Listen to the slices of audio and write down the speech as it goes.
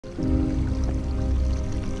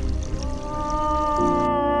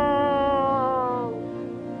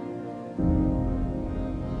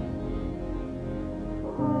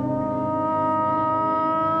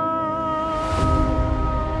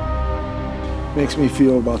makes me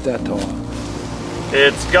feel about that tall.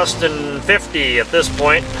 It's gusting 50 at this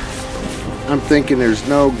point. I'm thinking there's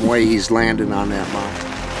no way he's landing on that mountain.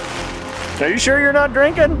 Are you sure you're not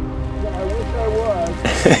drinking? Yeah, I wish I was.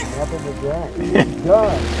 Nothing to drink. He's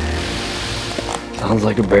done. Sounds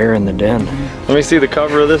like a bear in the den. Let me see the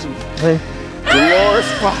cover of this thing. Dolores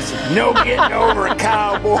Fawcett. No getting over a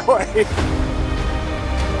cowboy.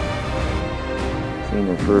 Seen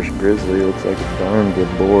the first grizzly. Looks like a darn good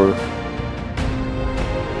boar.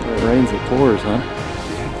 It rains, it pours, huh?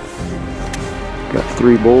 Got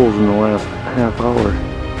 3 bulls in the last half hour.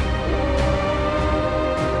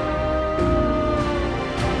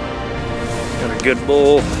 Got a good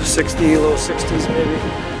bull, 60, low 60s maybe.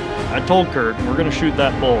 I told Kurt we're gonna shoot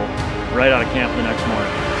that bull right out of camp the next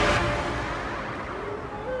morning.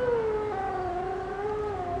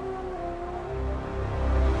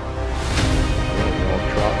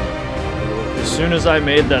 As soon as I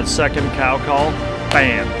made that second cow call,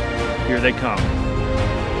 bam, here they come.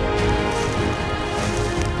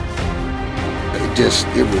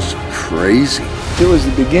 It was crazy. It was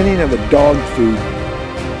the beginning of a dog food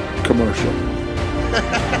commercial.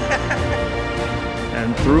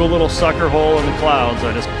 And through a little sucker hole in the clouds,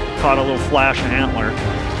 I just caught a little flash of antler.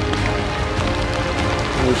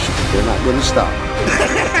 They're not going to stop.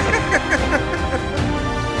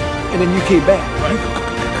 And then you came back.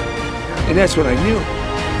 And that's when I knew.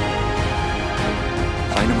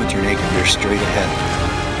 Find them with your naked deer straight ahead.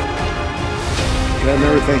 And I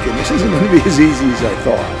remember thinking, this isn't going to be as easy as I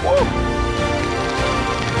thought.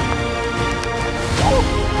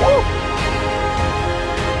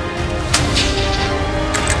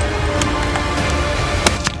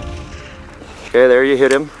 Okay, there you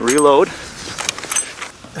hit him. Reload.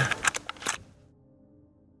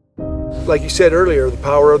 Like you said earlier, the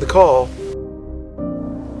power of the call.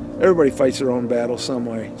 Everybody fights their own battle some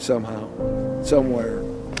way, somehow, somewhere.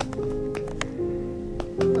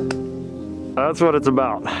 That's what it's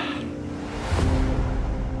about.